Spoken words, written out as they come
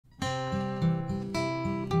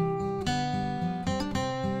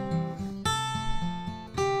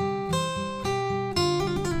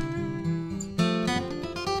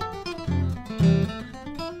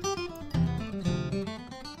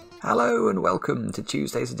Hello and welcome to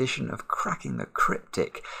Tuesday's edition of Cracking the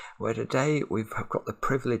Cryptic, where today we've got the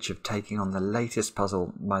privilege of taking on the latest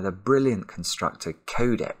puzzle by the brilliant constructor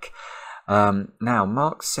Codec. Now,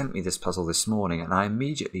 Mark sent me this puzzle this morning and I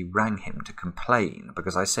immediately rang him to complain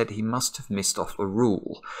because I said he must have missed off a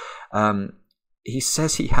rule. He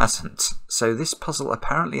says he hasn't, so this puzzle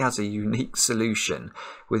apparently has a unique solution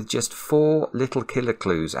with just 4 little killer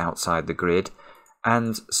clues outside the grid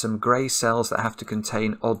and some grey cells that have to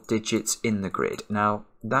contain odd digits in the grid. Now,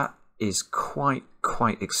 that is quite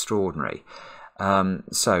extraordinary.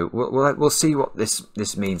 So we'll see what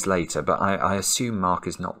this means later, but I assume Mark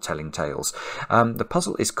is not telling tales. The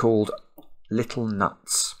puzzle is called Little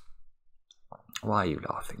Nuts. Why are you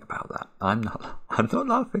laughing about that? I'm not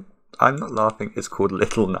laughing. I'm not laughing. It's called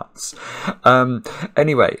Little Nuts.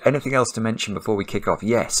 Anyway, anything else to mention before we kick off?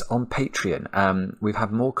 Yes, on Patreon, we've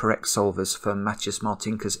had more correct solvers for Matyas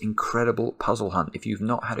Martinka's incredible puzzle hunt. If you've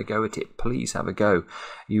not had a go at it, please have a go.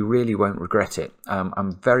 You really won't regret it.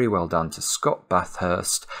 I'm very well done to Scott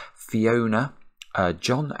Bathurst, Fiona,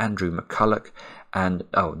 John Andrew McCulloch, and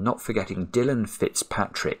not forgetting Dylan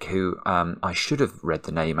Fitzpatrick, who I should have read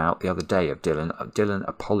the name out the other day of Dylan. Dylan,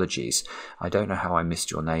 apologies. I don't know how I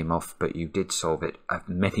missed your name off, but you did solve it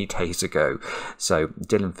many days ago. So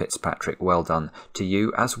Dylan Fitzpatrick, well done to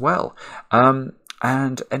you as well. And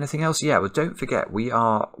anything else? Yeah, well, don't forget we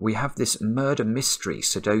have this Murder Mystery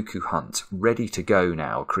Sudoku Hunt ready to go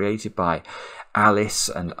now, created by Alice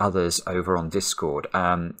and others over on Discord.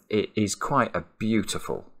 It is quite a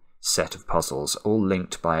beautiful set of puzzles, all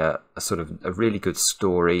linked by a sort of a really good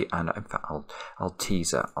story. And in fact, I'll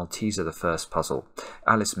teaser the first puzzle.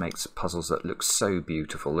 Alice makes puzzles that look so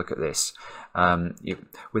beautiful. Look at this.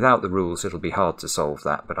 Without the rules, it'll be hard to solve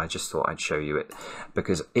that, but I just thought I'd show you it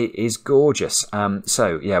because it is gorgeous.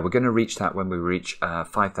 So yeah, we're going to reach that when we reach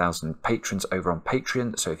 5,000 patrons over on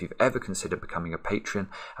Patreon. So if you've ever considered becoming a patron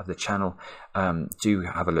of the channel, do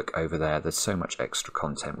have a look over there. There's so much extra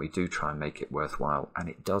content. We do try and make it worthwhile, and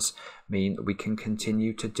it does mean that we can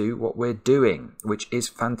continue to do what we're doing, which is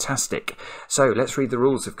fantastic. So let's read the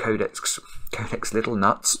rules of Codec's Little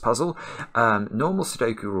Nuts puzzle. Normal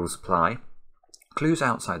Sudoku rules apply. Clues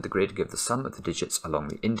outside the grid give the sum of the digits along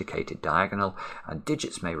the indicated diagonal, and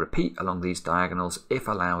digits may repeat along these diagonals if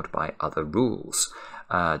allowed by other rules.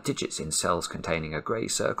 Digits in cells containing a grey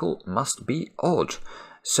circle must be odd.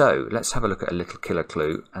 So let's have a look at a little killer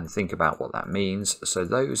clue and think about what that means. So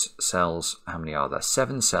those cells, how many are there?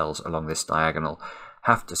 7 cells along this diagonal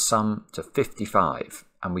have to sum to 55,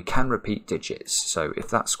 and we can repeat digits. So if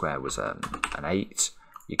that square was an 8,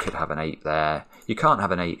 you could have an 8 there. You can't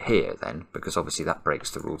have an 8 here then, because obviously that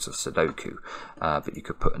breaks the rules of Sudoku, but you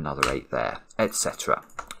could put another 8 there, etc.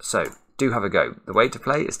 So do have a go. The way to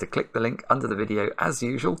play is to click the link under the video as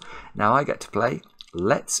usual. Now I get to play.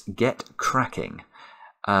 Let's get cracking.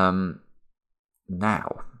 Now,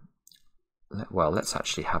 well, let's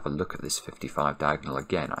actually have a look at this 55 diagonal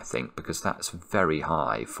again, I think, because that's very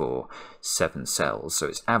high for 7 cells. So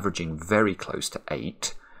it's averaging very close to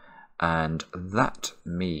 8. And that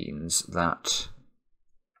means that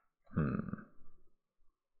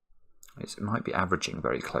it might be averaging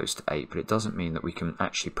very close to 8, but it doesn't mean that we can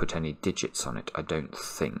actually put any digits on it, I don't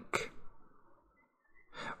think.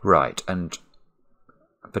 Right,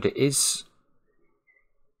 but it is...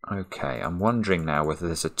 Okay, I'm wondering now whether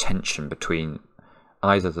there's a tension between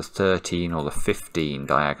either the 13 or the 15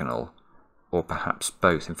 diagonal, or perhaps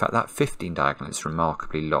both. In fact, that 15 diagonal is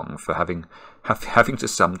remarkably long for having to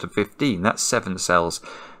sum to 15. That's 7 cells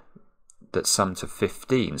that sum to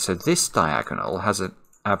 15. So this diagonal has an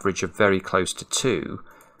average of very close to 2.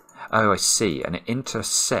 Oh, I see. And it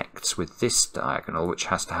intersects with this diagonal, which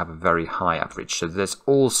has to have a very high average. So there's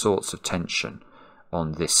all sorts of tension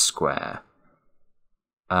on this square.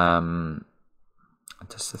 Does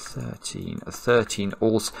the 13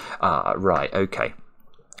 also... right, okay.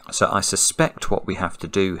 So I suspect what we have to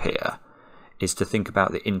do here is to think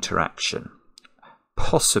about the interaction,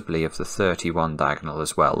 possibly of the 31 diagonal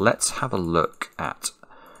as well. Let's have a look at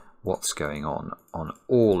what's going on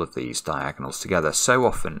all of these diagonals together. So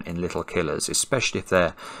often in little killers, especially if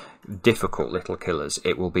they're difficult little killers,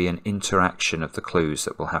 it will be an interaction of the clues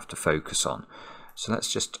that we'll have to focus on. So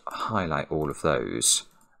let's just highlight all of those.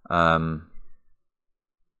 Now,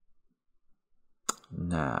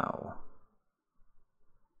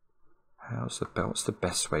 what's the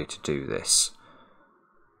best way to do this?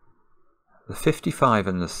 The 55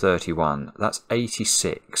 and the 31, that's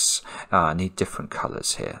 86. I need different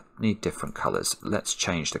colours here. Need different colours. Let's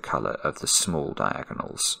change the colour of the small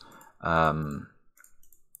diagonals. Let's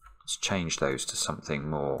change those to something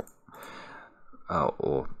more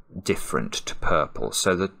or different to purple.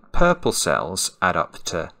 So the purple cells add up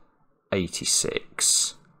to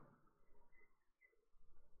 86.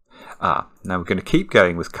 Now we're going to keep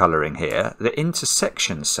going with colouring here. The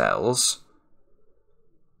intersection cells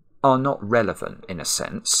are not relevant in a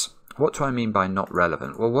sense. What do I mean by not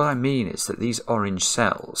relevant? Well, what I mean is that these orange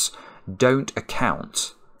cells don't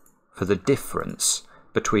account for the difference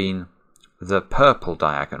between the purple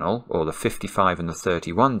diagonal, or the 55 and the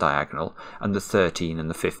 31 diagonal, and the 13 and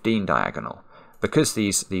the 15 diagonal. Because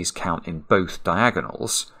these count in both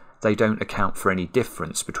diagonals, they don't account for any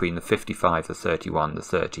difference between the 55, the 31, the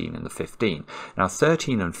 13 and the 15. Now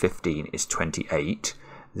 13 and 15 is 28.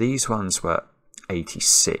 These ones were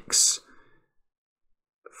 86.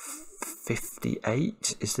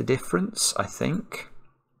 58 is the difference, I think.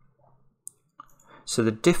 So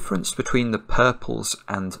the difference between the purples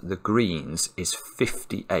and the greens is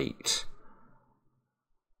 58.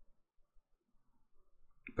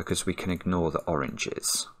 Because we can ignore the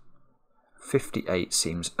oranges. 58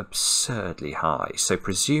 seems absurdly high, so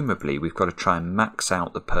presumably we've got to try and max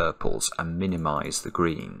out the purples and minimise the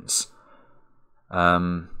greens.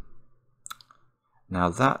 Now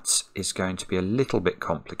that is going to be a little bit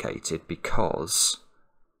complicated because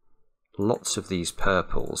lots of these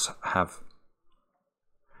purples have,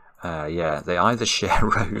 they either share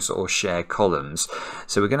rows or share columns.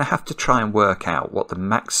 So we're going to have to try and work out what the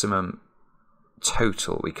maximum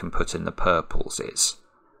total we can put in the purples is.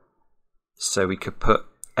 So we could put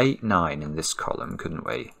 8, 9 in this column, couldn't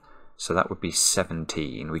we? So that would be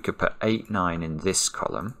 17. We could put 8, 9 in this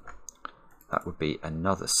column. That would be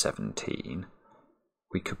another 17.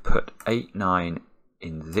 We could put 8, 9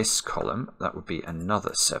 in this column. That would be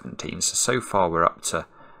another 17. So far we're up to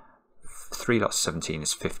 3 lots of 17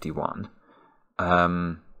 is 51.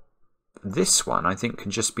 This one I think can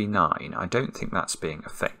just be 9. I don't think that's being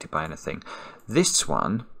affected by anything. This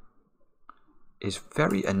one is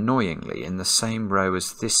very annoyingly in the same row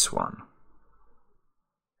as this one.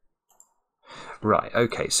 Right,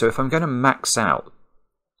 okay, so if I'm going to max out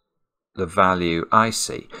the value, I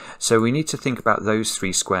see. So we need to think about those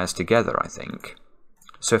 3 squares together, I think.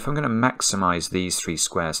 So if I'm going to maximize these 3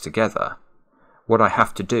 squares together, what I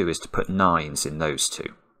have to do is to put 9s in those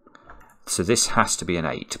 2. So this has to be an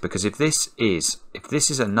 8, because if this is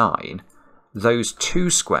a 9, those 2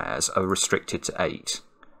 squares are restricted to 8.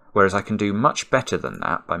 Whereas I can do much better than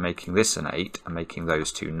that by making this an 8 and making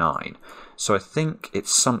those 2 9. So I think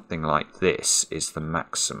it's something like this is the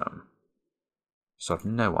maximum. So I've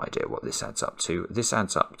no idea what this adds up to. This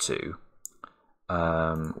adds up to,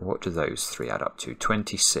 what do those 3 add up to?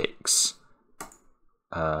 26,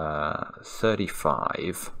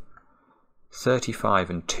 35, 35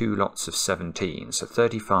 and 2 lots of 17. So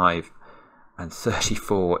 35 and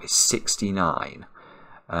 34 is 69.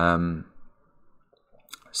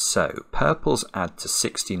 So purples add to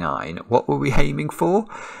 69. What were we aiming for?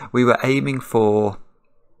 We were aiming for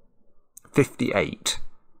 58.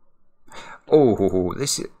 Oh,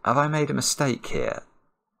 have I made a mistake here?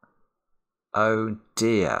 Oh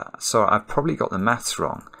dear. Sorry, I've probably got the maths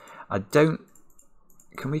wrong.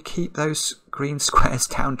 Can we keep those green squares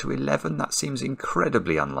down to 11? That seems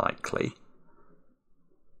incredibly unlikely.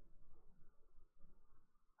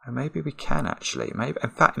 Or maybe we can actually. Maybe, in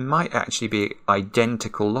fact, it might actually be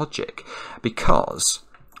identical logic, because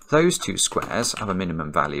those 2 squares have a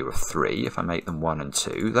minimum value of 3 if I make them 1 and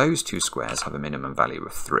 2. Those 2 squares have a minimum value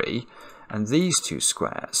of 3. And these 2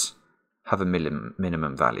 squares have a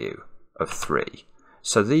minimum value of 3.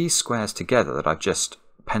 So these squares together that I've just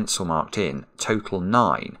pencil marked in total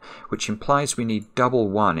 9, which implies we need double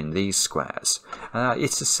 1 in these squares.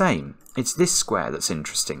 It's the same. It's this square that's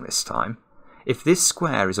interesting this time. If this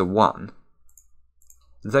square is a 1,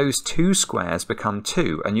 those 2 squares become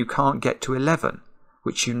 2, and you can't get to 11,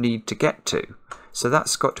 which you need to get to. So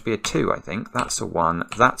that's got to be a 2, I think. That's a 1,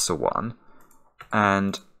 that's a 1.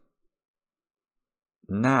 And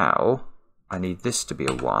now I need this to be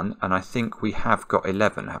a 1, and I think we have got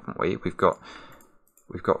 11, haven't we? We've got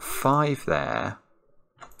 5 there,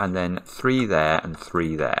 and then 3 there, and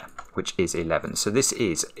 3 there, which is 11. So this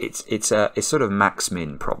is it's sort of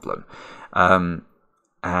max-min problem.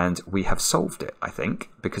 And we have solved it, I think,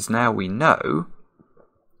 because now we know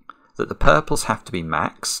that the purples have to be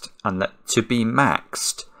maxed, and that to be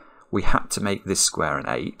maxed, we had to make this square an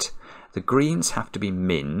 8. The greens have to be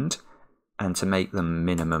minned, and to make them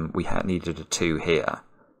minimum, we needed a 2 here.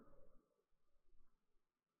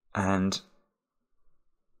 And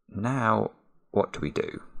now, what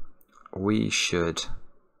do? We should...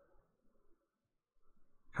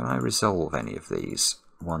 Can I resolve any of these?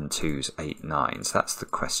 1, 2s, 8, 9s. That's the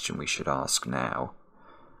question we should ask now.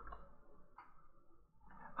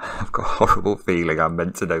 I've got a horrible feeling I'm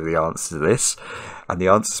meant to know the answer to this, and the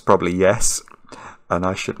answer is probably yes, and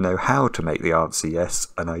I should know how to make the answer yes,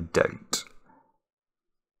 and I don't.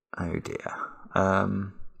 Oh dear.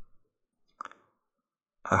 I'm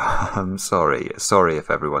sorry if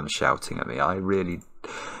everyone's shouting at me.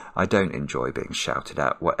 I don't enjoy being shouted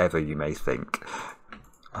at, whatever you may think.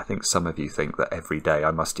 I think some of you think that every day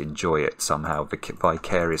I must enjoy it somehow,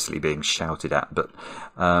 vicariously being shouted at, but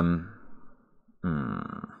oh,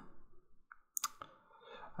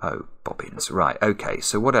 bobbins. Right, okay,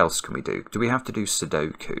 so what else can we do? Do we have to do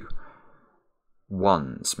Sudoku?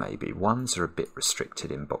 Ones, maybe. Ones are a bit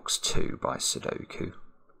restricted in box 2 by Sudoku.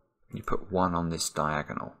 You put 1 on this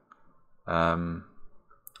diagonal. 1,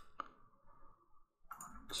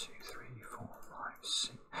 2, 3, 4, 5,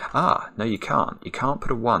 6. Ah, no, you can't. You can't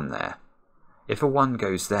put a 1 there. If a 1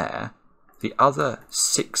 goes there, the other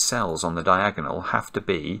 6 cells on the diagonal have to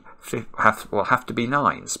be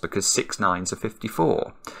 9s, because 6 9s are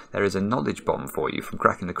 54. There is a knowledge bomb for you from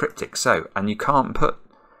cracking the cryptic. So, and you can't put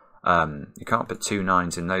 2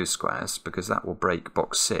 9s in those squares because that will break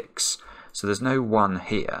box 6. So there's no 1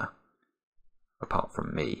 here, apart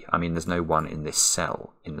from me. I mean, there's no 1 in this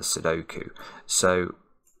cell in the Sudoku. So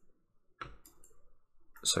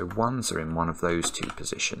 1s are in one of those 2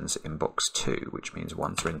 positions in box 2, which means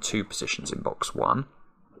 1s are in 2 positions in box 1.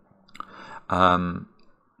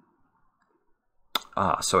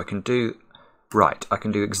 So I can do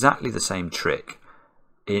exactly the same trick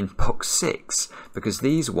in box 6, because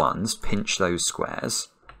these 1s pinch those squares.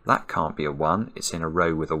 That can't be a 1, it's in a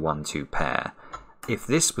row with a 1-2 pair. If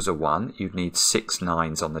this was a 1, you'd need 6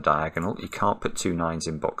 9s on the diagonal. You can't put 2 9s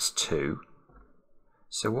in box 2.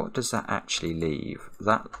 So what does that actually leave?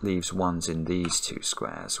 That leaves 1s in these 2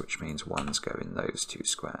 squares, which means 1s go in those 2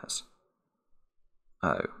 squares.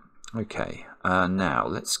 Oh, okay. Now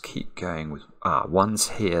let's keep going with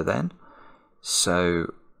 1s here then.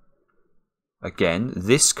 So again,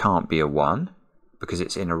 this can't be a 1 because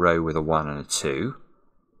it's in a row with a 1 and a 2.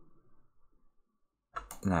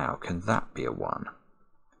 Now, can that be a 1?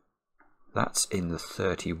 That's in the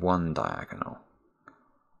 31 diagonal.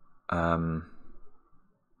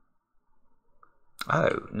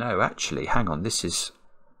 Oh, no, actually, hang on, this is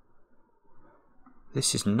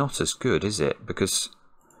not as good, is it? Because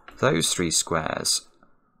those 3 squares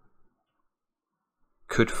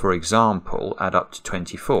could, for example, add up to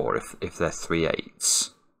 24 if they're 3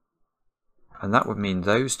 8s. And that would mean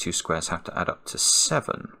those 2 squares have to add up to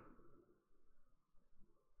 7.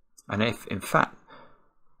 And if, in fact,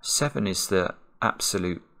 7 is the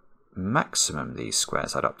absolute maximum these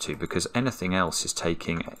squares add up to, because anything else is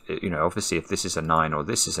taking, obviously if this is a 9 or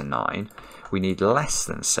this is a 9, we need less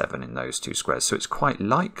than 7 in those 2 squares, so it's quite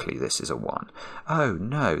likely this is a 1. Oh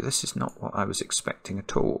no, this is not what I was expecting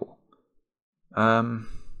at all. Okay,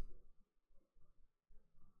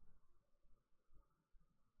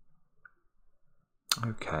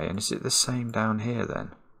 and is it the same down here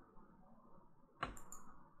then?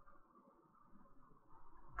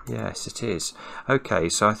 Yes, it is. Okay,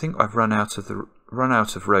 so I think I've run out of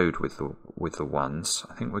road with the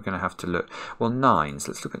 1s. I think we're going to have to look. Well, 9s.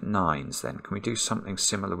 Let's look at 9s then. Can we do something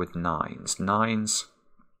similar with 9s? 9s.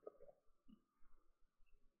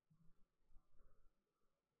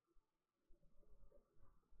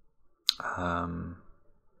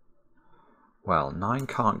 Well, 9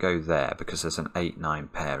 can't go there because there's an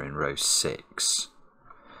 8-9 pair in row 6.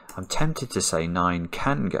 I'm tempted to say 9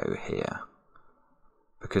 can go here,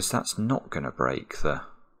 because that's not going to break the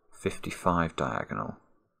 55 diagonal.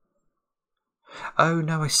 Oh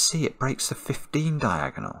no, I see, it breaks the 15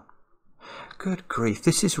 diagonal. Good grief,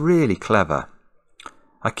 this is really clever.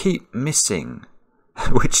 I keep missing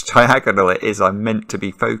which diagonal it is I'm meant to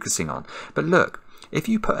be focusing on. But look, if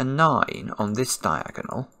you put a 9 on this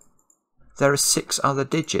diagonal, there are 6 other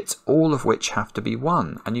digits, all of which have to be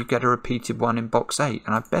 1, and you get a repeated 1 in box 8,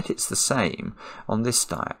 and I bet it's the same on this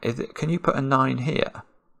diagonal. Can you put a 9 here?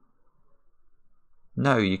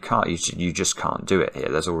 No, you can't. You just can't do it here.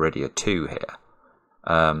 There's already a 2 here.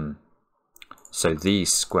 So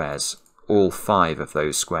these squares, all 5 of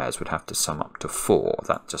those squares would have to sum up to 4.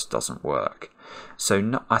 That just doesn't work. So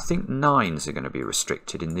no, I think 9s are going to be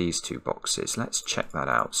restricted in these 2 boxes. Let's check that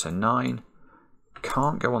out. So 9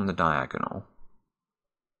 can't go on the diagonal.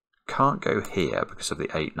 Can't go here because of the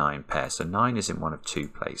 8-9 pair. So 9 is in one of 2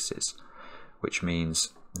 places, which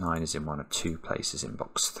means 9 is in one of 2 places in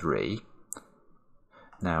box 3.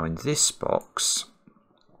 Now in this box,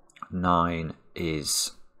 9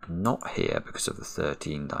 is not here because of the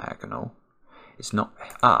 13 diagonal. It's not.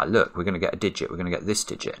 Look, we're going to get a digit. We're going to get this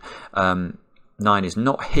digit. 9 is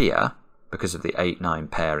not here because of the 8-9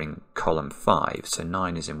 pair in column 5. So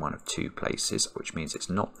 9 is in one of 2 places, which means it's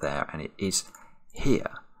not there, and it is here.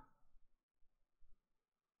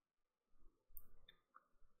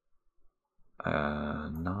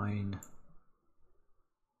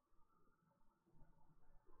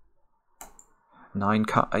 Nine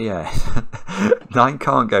can't, yeah, 9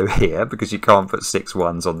 can't go here because you can't put 6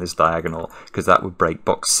 ones on this diagonal because that would break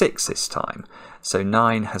box 6 this time. So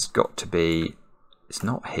 9 has got to be, it's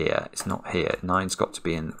not here, it's not here. 9's got to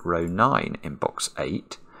be in row 9 in box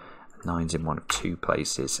 8. 9's in one of 2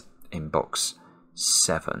 places in box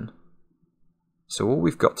 7. So all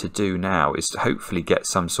we've got to do now is to hopefully get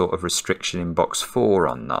some sort of restriction in box 4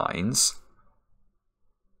 on 9's.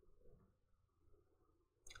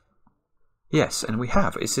 Yes, and we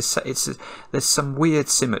have. There's some weird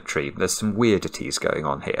symmetry, there's some weirdities going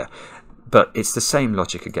on here. But it's the same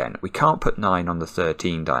logic again. We can't put 9 on the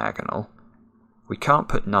 13 diagonal. We can't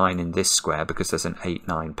put 9 in this square because there's an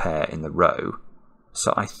 8-9 pair in the row.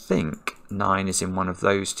 So I think 9 is in one of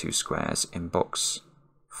those 2 squares in box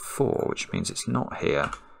 4, which means it's not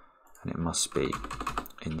here, and it must be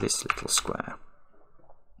in this little square,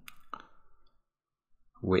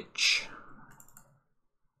 which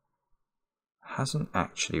hasn't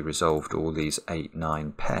actually resolved all these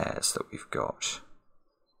 8-9 pairs that we've got.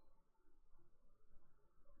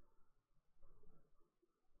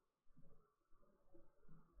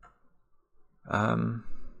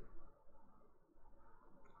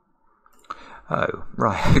 Oh,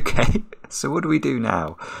 right, okay. So what do we do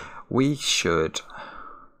now? We should...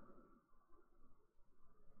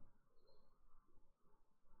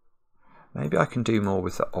 Maybe I can do more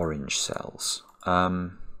with the orange cells.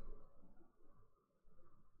 So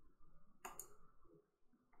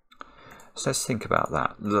let's think about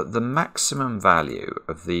that. The maximum value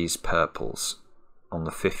of these purples on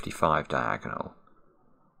the 55 diagonal,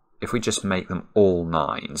 if we just make them all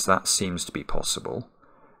 9s, that seems to be possible.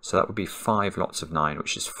 So that would be 5 lots of 9,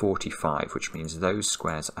 which is 45, which means those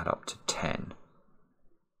squares add up to 10.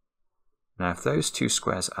 Now, if those 2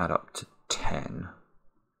 squares add up to 10,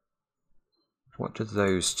 what do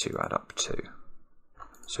those 2 add up to?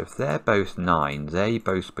 So if they're both 9, they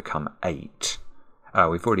both become 8. Oh,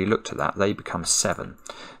 we've already looked at that. They become 7.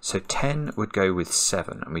 So 10 would go with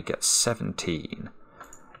 7, and we get 17.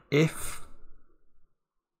 If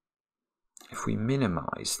we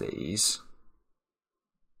minimize these...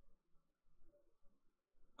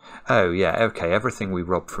 Oh yeah, okay, everything we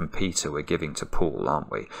rob from Peter we're giving to Paul,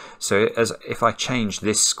 aren't we? So if I change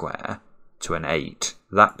this square to an 8,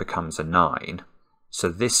 that becomes a 9. So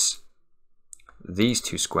these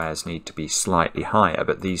 2 squares need to be slightly higher,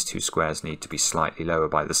 but these 2 squares need to be slightly lower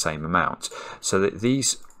by the same amount. So that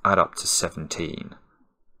these add up to 17.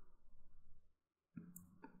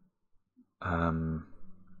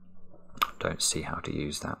 Don't see how to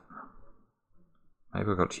use that. Maybe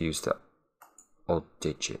we've got to use the odd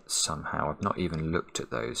digits somehow. I've not even looked at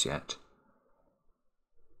those yet.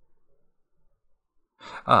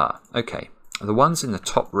 Ah, okay. The ones in the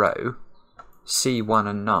top row, C1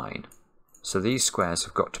 and 9. So these squares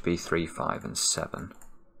have got to be 3, 5 and 7.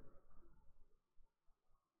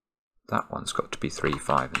 That one's got to be 3,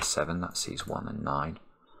 5 and 7. That's these 1 and 9.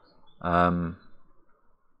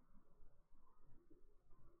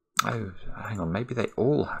 Oh, hang on. Maybe they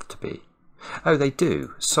all have to be. Oh, they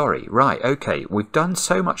do. Sorry. Right. Okay. We've done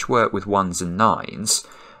so much work with 1s and 9s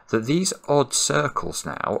that these odd circles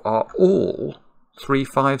now are all 3,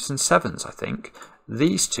 5s and 7s, I think.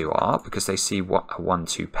 These 2 are, because they see a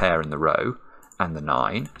 1-2 pair in the row, and the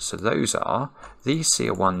 9. So those are. These see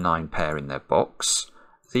a 1-9 pair in their box.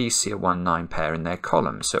 These see a 1-9 pair in their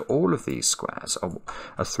column. So all of these squares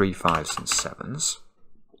are 3, 5s and 7s.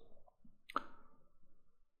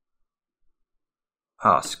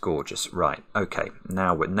 Ah, it's gorgeous. Right. Okay.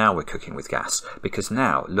 Now we're cooking with gas, because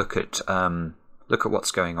now look at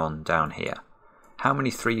what's going on down here. How many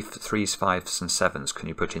 3s, 5s and 7s can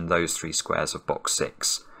you put in those 3 squares of box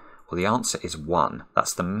 6? Well, the answer is 1.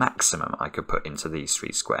 That's the maximum I could put into these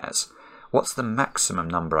 3 squares. What's the maximum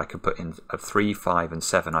number I could put in of 3, 5 and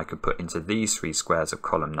 7 I could put into these 3 squares of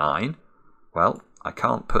column 9? Well, I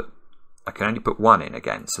can only put 1 in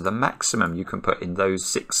again. So the maximum you can put in those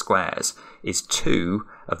 6 squares is 2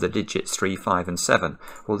 of the digits 3, 5 and 7.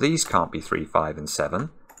 Well, these can't be 3, 5 and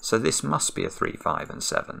 7. So this must be a 3, 5 and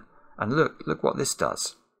 7. And look what this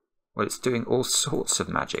does. Well, it's doing all sorts of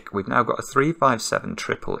magic. We've now got a 3, 5, 7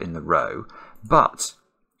 triple in the row, but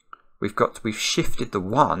we've shifted the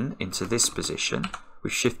 1 into this position.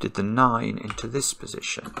 We've shifted the 9 into this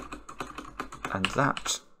position. And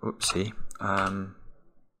that, oopsie,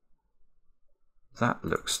 that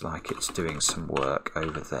looks like it's doing some work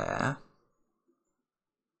over there.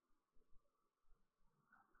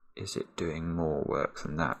 Is it doing more work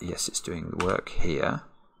than that? Yes, it's doing the work here.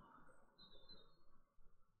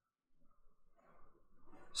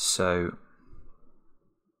 So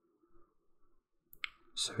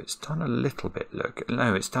it's done a little bit. Look,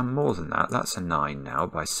 no, it's done more than that. That's a 9 now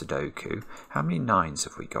by Sudoku. How many 9s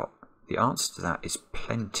have we got? The answer to that is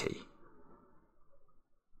plenty.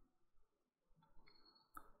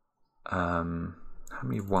 How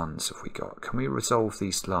many 1s have we got? Can we resolve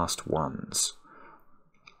these last 1s?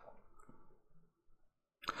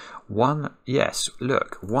 1, yes,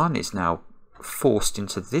 look, 1 is now forced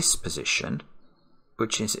into this position,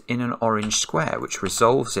 which is in an orange square, which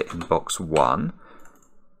resolves it in box 1.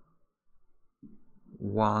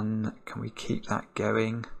 1, can we keep that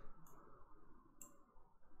going?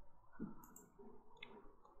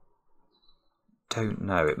 Don't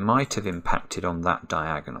know, it might have impacted on that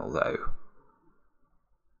diagonal though.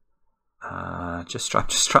 Just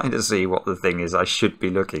trying to see what the thing is I should be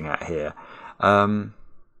looking at here.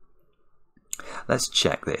 Let's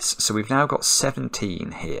check this. So we've now got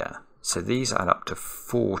 17 here. So these add up to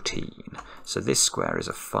 14. So this square is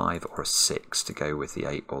a 5 or a 6 to go with the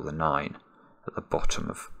 8 or the 9 at the bottom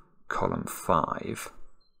of column 5.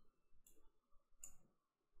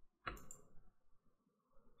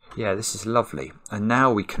 Yeah, this is lovely. And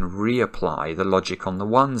now we can reapply the logic on the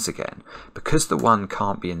 1s again. Because the 1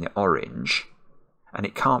 can't be in the orange, and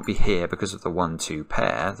it can't be here because of the 1-2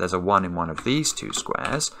 pair, there's a 1 in one of these two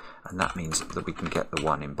squares, and that means that we can get the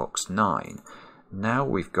 1 in box 9. Now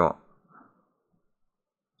we've got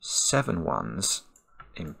 7 1s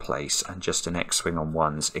in place and just an X-wing on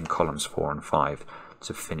 1s in columns 4 and 5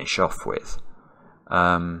 to finish off with.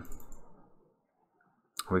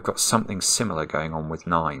 We've got something similar going on with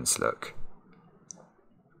 9s, look.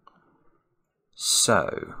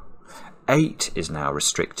 So 8 is now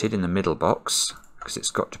restricted in the middle box because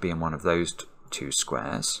it's got to be in one of those two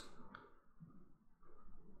squares.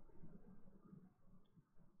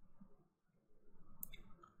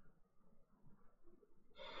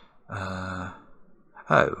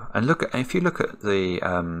 Oh, and look at, if you look at the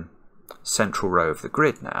central row of the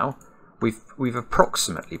grid now, we've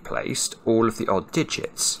approximately placed all of the odd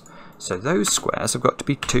digits. So those squares have got to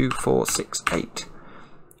be 2, 4, 6, 8.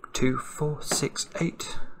 2, 4, 6,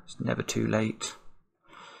 8. It's never too late.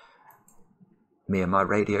 Me and my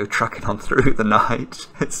radio trucking on through the night.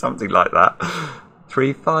 It's something like that.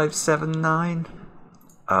 3, 5, 7, 9.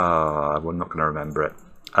 Oh, I'm not going to remember it.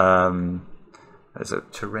 There's a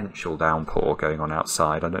torrential downpour going on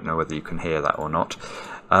outside. I don't know whether you can hear that or not.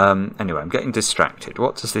 Anyway, I'm getting distracted.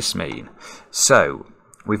 What does this mean? So,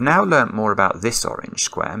 we've now learnt more about this orange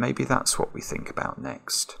square. Maybe that's what we think about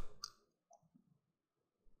next.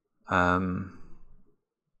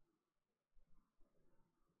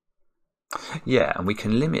 Yeah, and we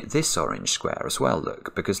can limit this orange square as well,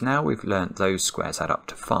 look, because now we've learnt those squares add up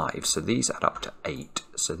to 5, so these add up to 8.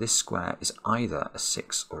 So this square is either a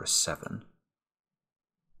 6 or a 7.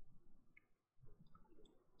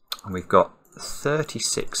 And we've got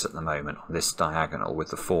 36 at the moment on this diagonal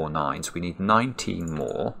with the 4 9s. We need 19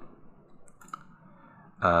 more.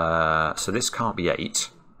 So this can't be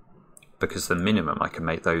 8, because the minimum I can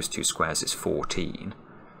make those two squares is 14.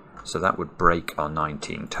 So that would break our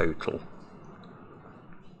 19 total.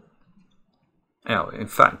 Now, in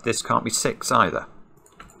fact, this can't be 6 either,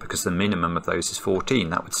 because the minimum of those is 14.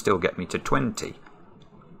 That would still get me to 20.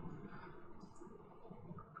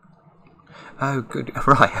 Oh, good.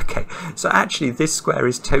 Right, okay. So actually this square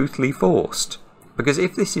is totally forced, because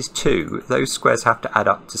if this is 2, those squares have to add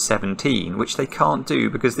up to 17, which they can't do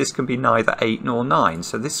because this can be neither 8 nor 9.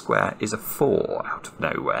 So this square is a 4 out of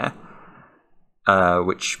nowhere,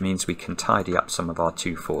 which means we can tidy up some of our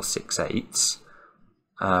 2, 4, 6, 8s.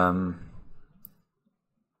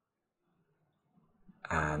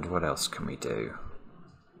 And what else can we do?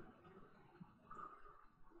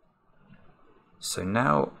 So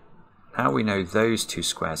now we know those two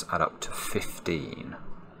squares add up to 15.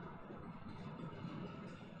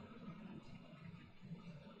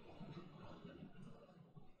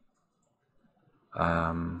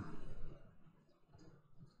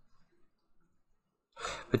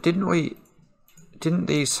 But didn't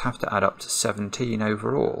these have to add up to 17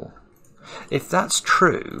 overall? If that's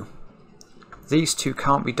true, these two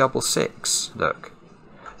can't be double 6. Look,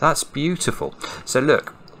 that's beautiful. So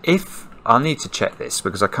look, I'll need to check this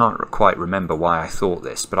because I can't quite remember why I thought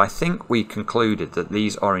this, but I think we concluded that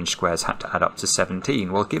these orange squares had to add up to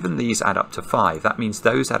 17. Well, given these add up to 5, that means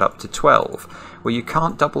those add up to 12. Well, you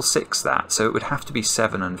can't double 6 that, so it would have to be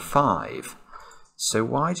 7 and 5. So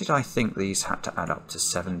why did I think these had to add up to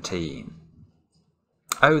 17?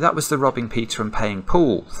 Oh, that was the robbing Peter and paying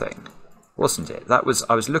Paul thing, wasn't it? That was,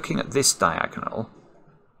 I was looking at this diagonal,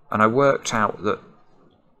 and I worked out that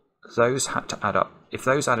those had to add up. If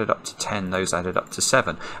those added up to 10, those added up to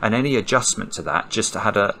 7. And any adjustment to that just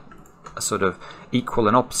had a sort of equal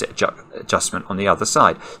and opposite adjustment on the other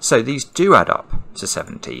side. So these do add up to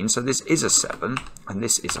 17. So this is a 7, and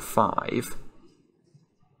this is a 5.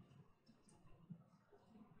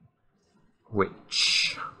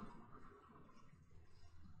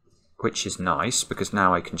 Which is nice, because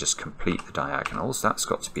now I can just complete the diagonals. That's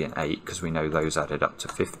got to be an 8, because we know those added up to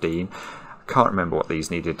 15. I can't remember what these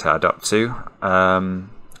needed to add up to.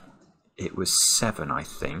 It was 7, I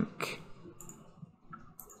think.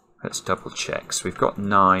 Let's double check. So we've got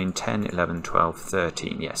 9, 10, 11, 12,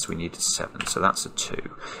 13. Yes, we needed 7, so that's a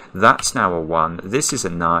 2. That's now a 1. This is a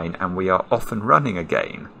 9, and we are off and running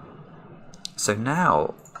again. So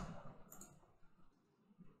now...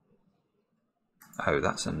 Oh,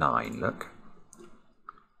 that's a 9, look.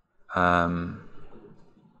 Oh,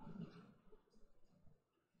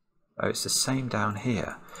 it's the same down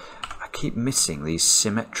here. I keep missing these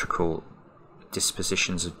symmetrical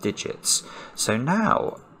dispositions of digits. So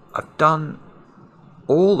now I've done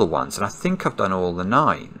all the 1s, and I think I've done all the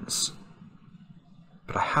 9s.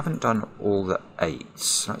 But I haven't done all the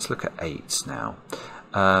 8s. Let's look at 8s now.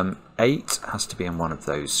 8 has to be in one of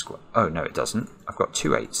those squares. Oh, no, it doesn't. I've got 2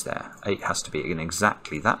 8s there. 8 has to be in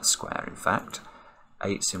exactly that square, in fact.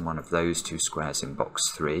 8's in one of those 2 squares in box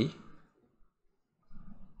 3.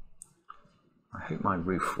 I hope my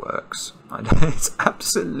roof works. It's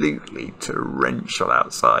absolutely torrential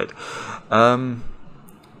outside.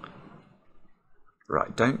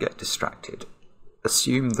 Right, don't get distracted.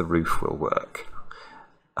 Assume the roof will work.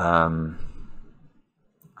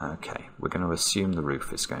 Okay, we're going to assume the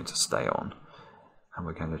roof is going to stay on, and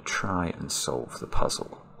we're going to try and solve the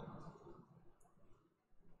puzzle.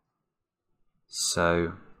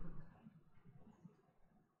 So,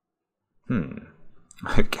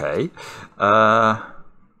 okay.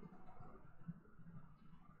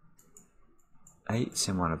 8's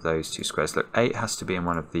in one of those 2 squares. Look, 8 has to be in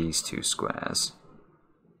one of these 2 squares.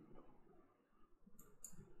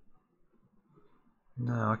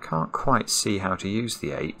 No, I can't quite see how to use the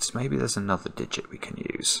 8s. Maybe there's another digit we can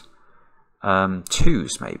use.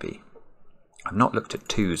 2's maybe. I've not looked at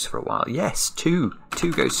 2's for a while. Yes, 2.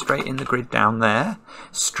 2 goes straight in the grid down there.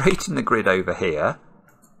 Straight in the grid over here.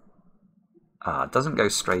 It doesn't go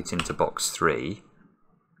straight into box 3.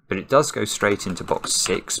 But it does go straight into box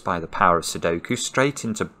 6 by the power of Sudoku. Straight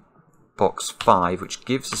into box 5, which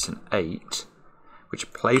gives us an 8.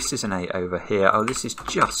 Which places an 8 over here. Oh, this is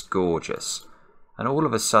just gorgeous. And all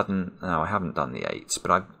of a sudden, no, I haven't done the 8s,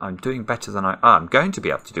 but I'm doing better than I'm going to be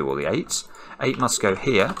able to do all the 8s. 8 must go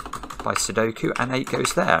here by Sudoku, and 8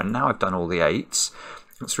 goes there. And now I've done all the 8s.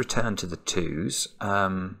 Let's return to the 2s.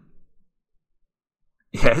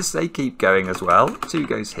 Yes, they keep going as well. 2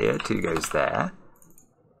 goes here, 2 goes there.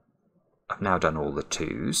 I've now done all the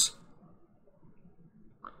 2s.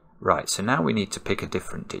 Right, so now we need to pick a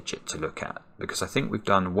different digit to look at, because I think we've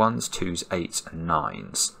done 1s, 2s, 8s, and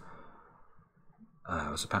 9s.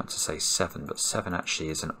 I was about to say 7, but 7 actually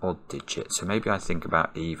is an odd digit. So maybe I think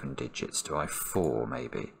about even digits. Do I 4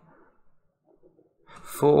 maybe?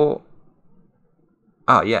 4.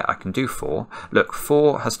 Ah, yeah, I can do 4. Look,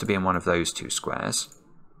 4 has to be in one of those 2 squares.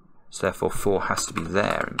 So therefore 4 has to be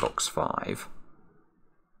there in box 5.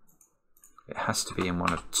 It has to be in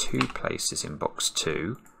one of 2 places in box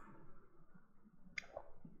 2.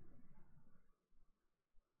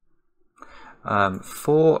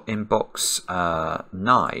 Four in box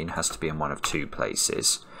 9 has to be in one of 2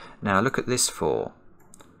 places. Now look at this 4.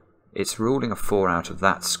 It's ruling a 4 out of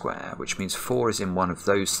that square, which means 4 is in one of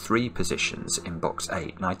those 3 positions in box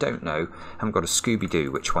 8. And I don't know, I haven't got a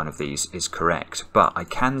Scooby-Doo which one of these is correct, but I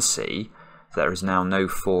can see there is now no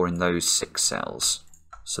 4 in those 6 cells.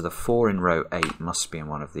 So the 4 in row 8 must be in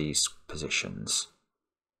one of these positions.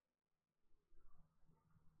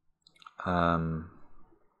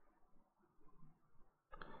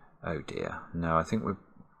 Oh dear, no, I think we're...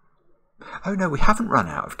 Oh no, we haven't run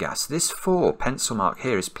out of gas. This 4 pencil mark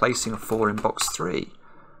here is placing a 4 in box 3.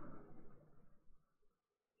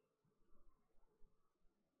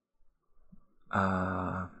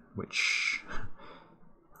 Which...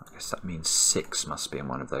 I guess that means 6 must be in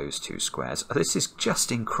one of those 2 squares. This is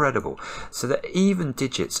just incredible. So that even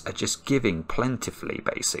digits are just giving plentifully,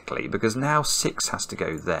 basically, because now 6 has to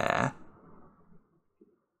go there.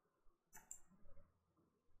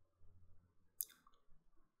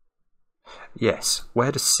 Yes,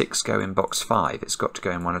 where does 6 go in box 5? It's got to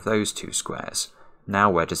go in one of those 2 squares.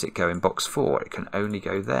 Now where does it go in box 4? It can only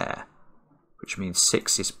go there, which means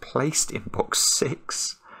 6 is placed in box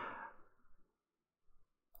 6.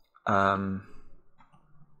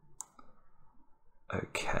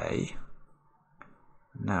 Okay.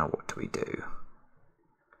 Now what do we do?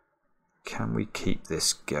 Can we keep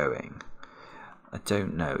this going? I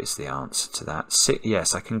don't know is the answer to that.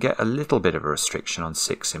 Yes, I can get a little bit of a restriction on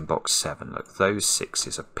 6 in box 7. Look, those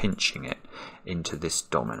 6s are pinching it into this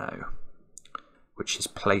domino, which is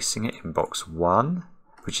placing it in box 1,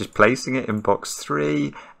 which is placing it in box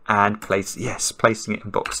 3, and placing it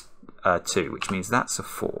in box 2, which means that's a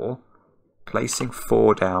 4. Placing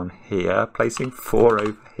 4 down here, placing 4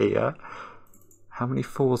 over here. How many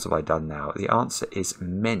 4s have I done now? The answer is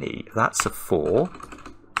many. That's a 4.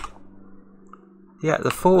 Yeah, the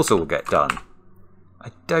 4s all get done.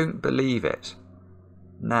 I don't believe it.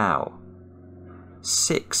 Now,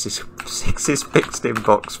 6 is fixed in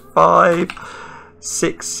box 5.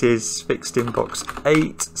 6 is fixed in box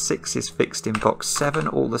 8. 6 is fixed in box 7.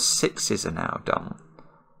 All the 6s are now done.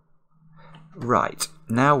 Right,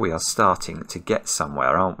 now we are starting to get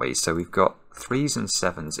somewhere, aren't we? So we've got 3s and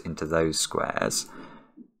 7s into those squares.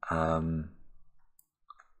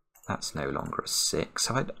 That's no longer a 6.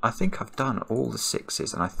 So I think I've done all the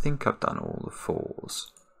 6s and I think I've done all the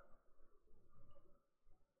 4s.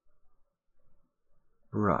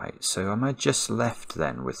 Right, so am I just left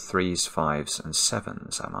then with 3s, 5s and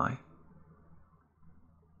 7s, am I?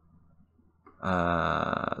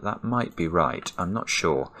 That might be right. I'm not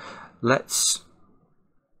sure. Let's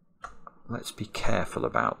be careful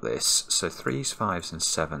about this. So 3s, 5s and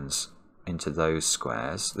 7s into those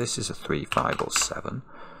squares. This is a 3, 5 or 7.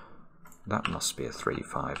 That must be a 3,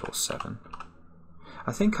 5 or 7.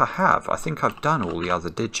 I think I have. I think I've done all the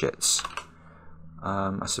other digits.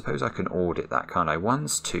 I suppose I can audit that, can't I?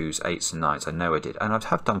 1s, 2s, 8s and 9s. I know I did. And I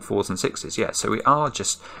have done 4s and 6s. Yeah, so we are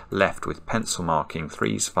just left with pencil marking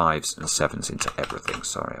 3s, 5s and 7s into everything.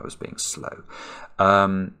 Sorry, I was being slow.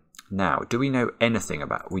 Now, do we know anything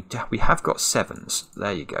about... We have got 7s.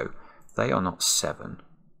 There you go. They are not 7.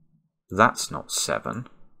 That's not 7.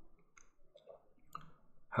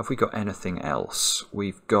 Have we got anything else?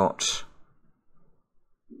 We've got...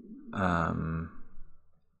 7.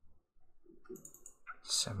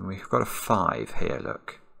 We've got a 5 here,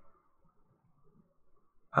 look.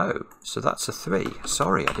 Oh, so that's a 3.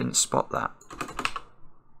 Sorry, I didn't spot that.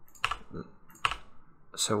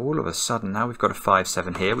 So all of a sudden, now we've got a 5,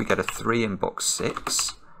 7 here. We get a 3 in box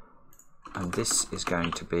 6. And this is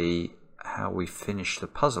going to be how we finish the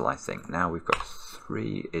puzzle, I think. Now we've got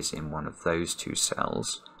 3 is in one of those 2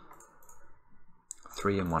 cells.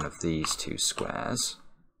 3 in one of these 2 squares.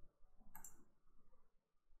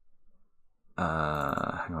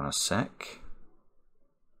 Hang on a sec.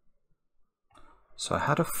 So I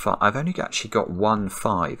had a 5. I've only actually got 1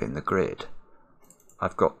 5 in the grid.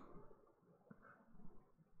 Have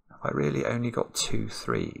I really only got 2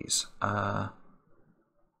 3s? How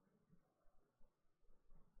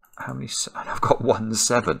many? I've got 1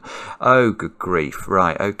 7. Oh, good grief.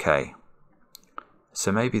 Right, okay.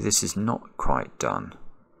 So maybe this is not quite done.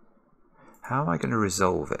 How am I going to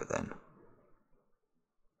resolve it then?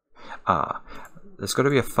 There's got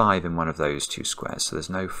to be a 5 in one of those 2 squares, so there's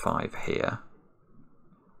no 5 here.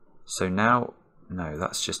 So now, no,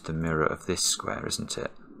 that's just the mirror of this square, isn't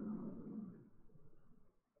it?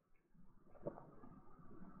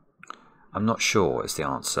 I'm not sure is the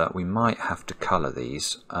answer. We might have to colour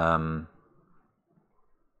these.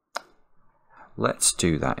 Let's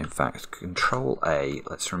do that, in fact. Control A,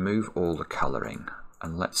 let's remove all the colouring.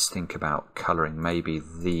 And let's think about colouring maybe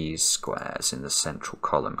these squares in the central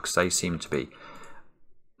column, because they seem to be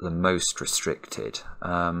the most restricted.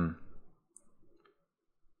 Let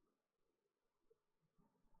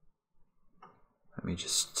me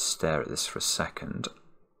just stare at this for a second.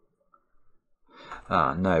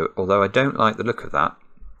 No, although I don't like the look of that,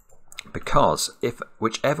 because if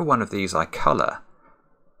whichever one of these I colour,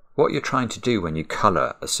 what you're trying to do when you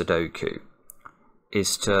colour a Sudoku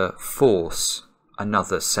is to force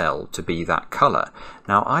another cell to be that colour.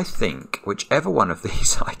 Now I think whichever one of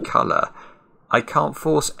these I colour, I can't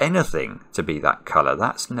force anything to be that colour.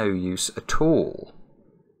 That's no use at all.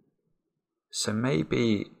 So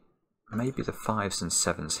maybe the 5s and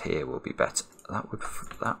 7s here will be better.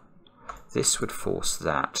 This would force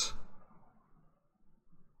that.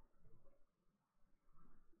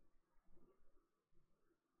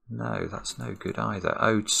 No, that's no good either.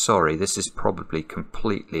 Oh, sorry, this is probably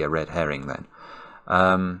completely a red herring then.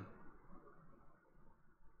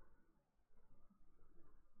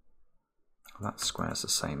 That square's the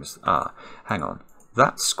same as... hang on.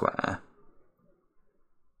 That square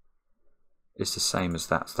is the same as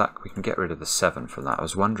that. So that we can get rid of the 7 from that. I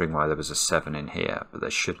was wondering why there was a 7 in here, but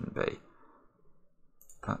there shouldn't be.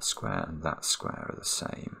 That square and that square are the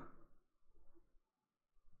same.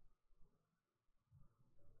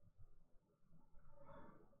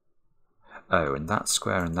 Oh, and that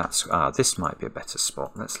square and that square. This might be a better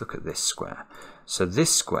spot. Let's look at this square. So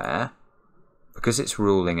this square, because it's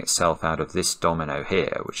ruling itself out of this domino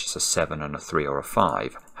here, which is a 7 and a 3 or a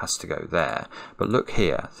 5, has to go there. But look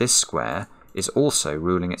here, this square is also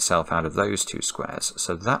ruling itself out of those two squares.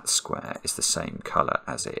 So that square is the same colour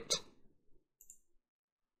as it.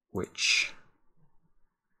 Which...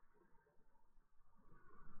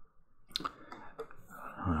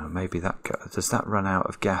 maybe that... Does that run out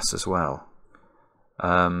of gas as well?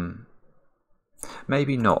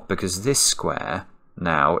 Maybe not, because this square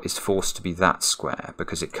now is forced to be that square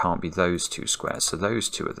because it can't be those two squares. So those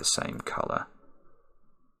two are the same colour.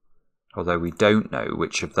 Although we don't know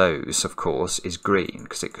which of those, of course, is green,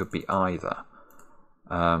 because it could be either.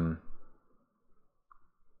 But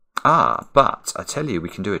I tell you, we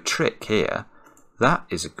can do a trick here. That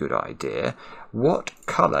is a good idea. What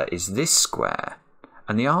colour is this square?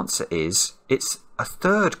 And the answer is, it's a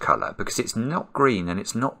third colour, because it's not green and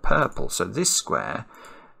it's not purple. So this square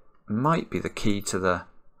might be the key to the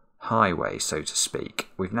highway, so to speak.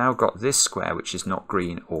 We've now got this square, which is not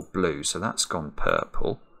green or blue, so that's gone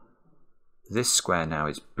purple. This square now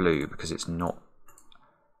is blue because it's not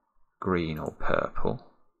green or purple.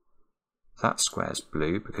 That square's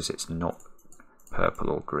blue because it's not purple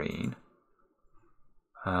or green.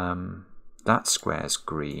 That square's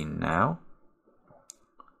green now.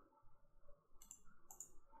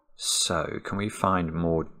 So, can we find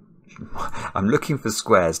more? I'm looking for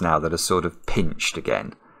squares now that are sort of pinched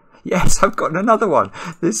again. Yes, I've got another one.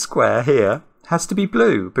 This square here has to be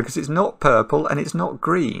blue because it's not purple and it's not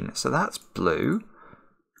green. So that's blue,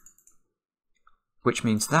 which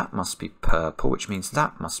means that must be purple, which means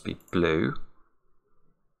that must be blue.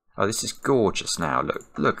 Oh, this is gorgeous now.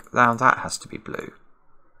 Look, now that has to be blue.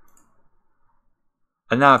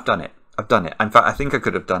 And now I've done it. I've done it. In fact, I think I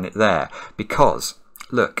could have done it there because,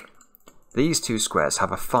 look, these two squares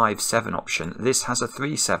have a 5-7 option. This has a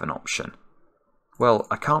 3-7 option. Well,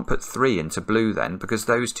 I can't put 3 into blue then, because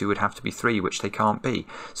those two would have to be 3, which they can't be.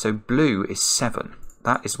 So blue is 7.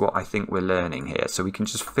 That is what I think we're learning here. So we can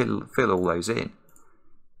just fill all those in.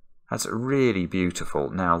 That's really beautiful.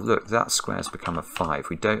 Now look, that square's become a 5.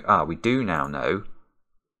 We do now know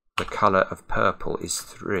the colour of purple is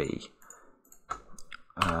 3.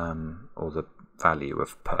 Or the value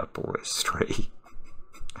of purple is 3.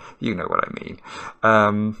 You know what I mean.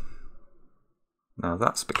 Now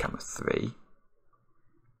that's become a 3.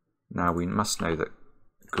 Now we must know that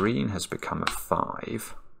green has become a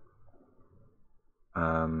 5.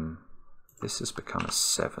 This has become a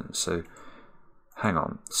 7. So hang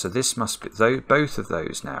on. So this must be, both of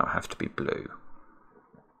those now have to be blue.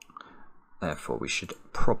 Therefore we should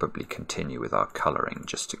probably continue with our colouring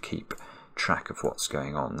just to keep track of what's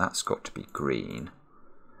going on. That's got to be green.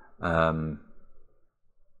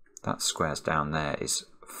 That square's down there is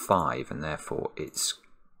 5 and therefore it's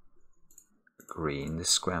green. This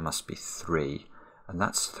square must be 3 and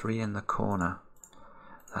that's 3 in the corner.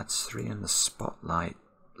 That's 3 in the spotlight,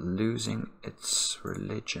 losing its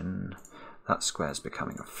religion. That square's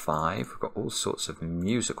becoming a 5. We've got all sorts of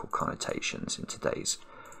musical connotations in today's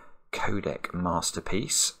codec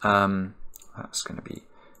masterpiece. That's going to be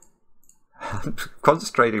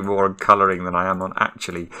concentrating more on colouring than I am on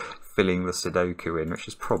actually filling the Sudoku in, which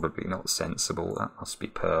is probably not sensible. That must be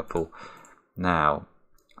purple. Now,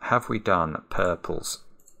 have we done purples?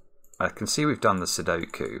 I can see we've done the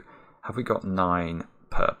Sudoku. Have we got 9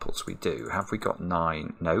 purples? We do. Have we got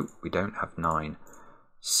 9? No, we don't have 9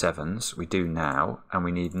 7s. We do now, and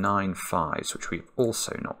we need 9 5s, which we've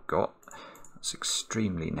also not got. That's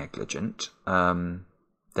extremely negligent.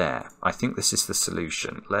 There. I think this is the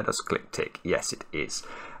solution. Let us click tick. Yes, it is.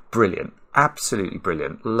 Brilliant. Absolutely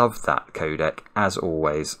brilliant. Love that codec. As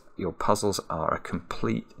always, your puzzles are a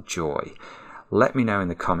complete joy. Let me know in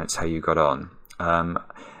the comments how you got on.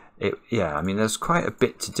 Yeah, I mean, there's quite a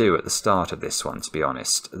bit to do at the start of this one, to be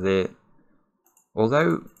honest.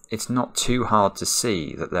 Although it's not too hard to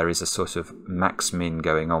see that there is a sort of max-min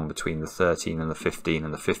going on between the 13 and the 15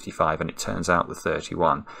 and the 55, and it turns out the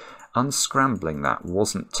 31. Unscrambling that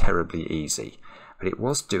wasn't terribly easy, but it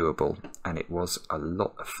was doable and it was a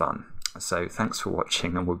lot of fun. So thanks for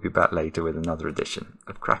watching, and we'll be back later with another edition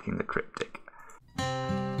of Cracking the Cryptic.